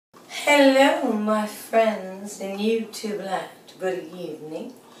Hello, my friends in YouTube land. Good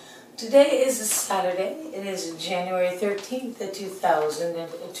evening. Today is a Saturday. It is January 13th,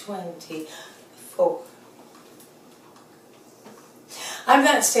 2024. I'm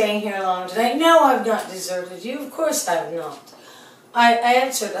not staying here long today. No, I've not deserted you. Of course I've not. I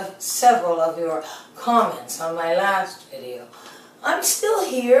answered several of your comments on my last video. I'm still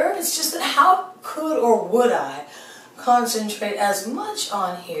here. It's just that how could or would I concentrate as much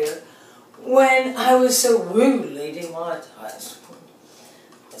on here when I was so rudely demonetized?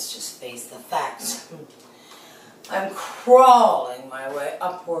 Let's just face the facts. I'm crawling my way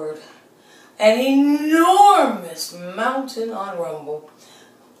upward an enormous mountain on Rumble.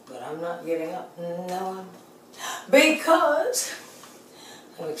 But I'm not giving up. No, I'm not. Because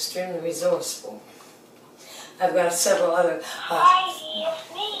I'm extremely resourceful. I've got several other... Heidi,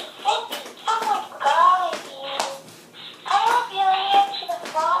 it's me. Someone's calling you. I hope you'll answer the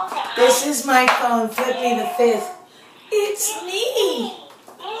phone. This is my phone, Flippy the Fifth. It's me.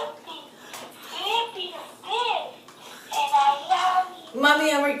 Flippy the Fifth. And I love you.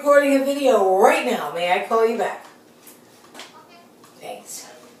 Mommy, I'm recording a video right now. May I call you back? Thanks.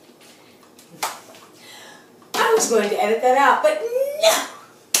 I was going to edit that out, but no!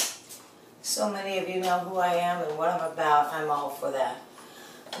 So many of you know who I am and what I'm about. I'm all for that.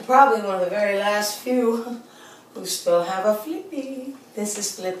 I'm probably one of the very last few who still have a Flippy. This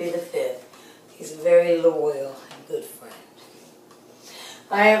is Flippy the Fifth. He's a very loyal and good friend.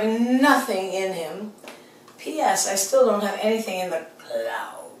 I have nothing in him. P.S. I still don't have anything in the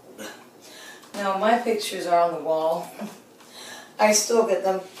cloud. Now, my pictures are on the wall. I still get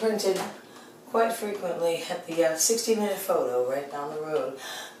them printed quite frequently at the 60-minute photo right down the road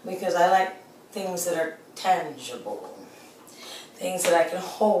because I like things that are tangible, things that I can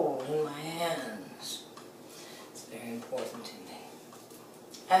hold in my hands. It's very important to me,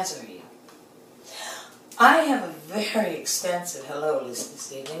 as are you. I have a very extensive hello list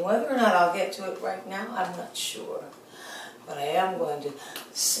this evening. Whether or not I'll get to it right now, I'm not sure. But I am going to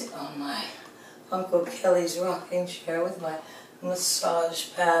sit on my Uncle Kelly's rocking chair with my massage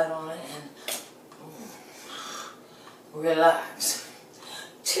pad on it and relax.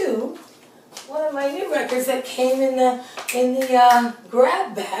 To one of my new records that came in the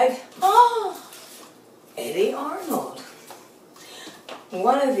grab bag. Oh, Eddie Arnold.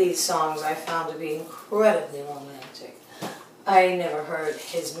 One of these songs I found to be incredibly romantic. I never heard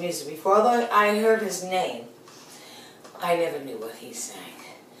his music before, although I heard his name. I never knew what he sang.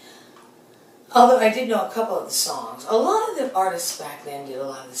 Although I did know a couple of the songs. A lot of the artists back then did a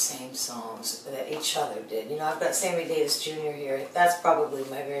lot of the same songs that each other did. You know, I've got Sammy Davis Jr. here. That's probably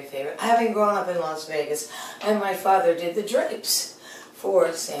my very favorite. Having grown up in Las Vegas, and my father did the drapes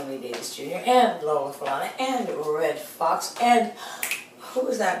for Sammy Davis Jr. and Lola Falana and Red Fox and who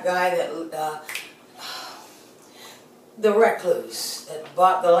was that guy that the recluse that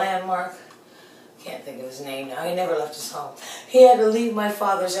bought the landmark? Can't think of his name now. He never left his home. He had to leave my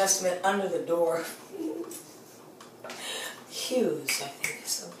father's estimate under the door. Hughes, I think,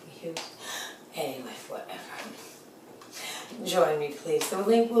 something Hughes. Anyway, whatever. Join me, please. The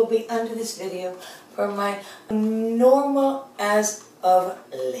link will be under this video for my normal as of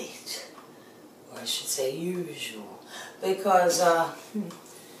late. Or I should say usual. Because the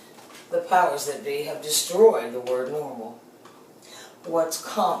powers that be have destroyed the word normal. What's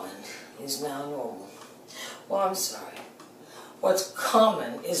common is now normal. Well, I'm sorry. What's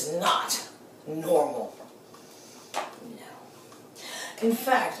common is not normal. No. In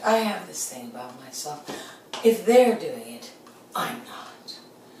fact, I have this thing about myself. If they're doing it, I'm not.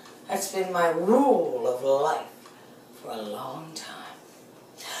 That's been my rule of life for a long time.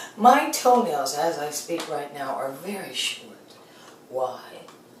 My toenails, as I speak right now, are very short. Why?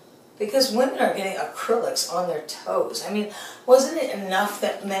 Because women are getting acrylics on their toes. I mean, wasn't it enough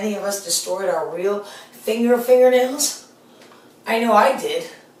that many of us destroyed our real fingernails? I know I did.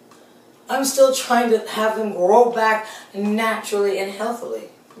 I'm still trying to have them grow back naturally and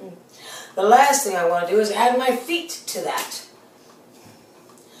healthily. The last thing I want to do is add my feet to that.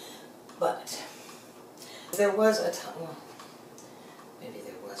 But there was a time, well, maybe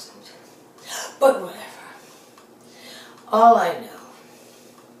there wasn't. But whatever. All I know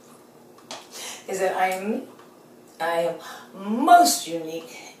is that I am most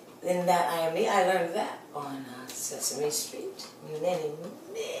unique in that I am me. I learned that on Sesame Street many,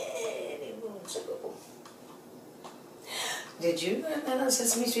 many moons ago. Did you learn that on Sesame Street? There's only one of every single one of us. I like that. I like that a lot. So join me, won't you please, on my Rumble channel right now. 'Cause I am, I am most unique in that I am me. I learned that on Sesame Street many, many moons ago. Did you learn that on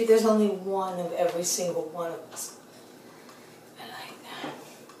Sesame Street? There's only one of every single one of us. I like that.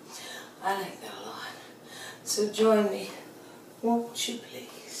 I like that a lot. So join me, won't you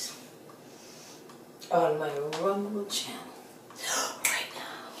please, on my Rumble channel right now.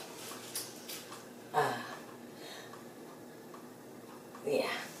 Yeah.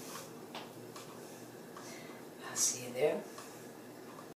 I'll see you there.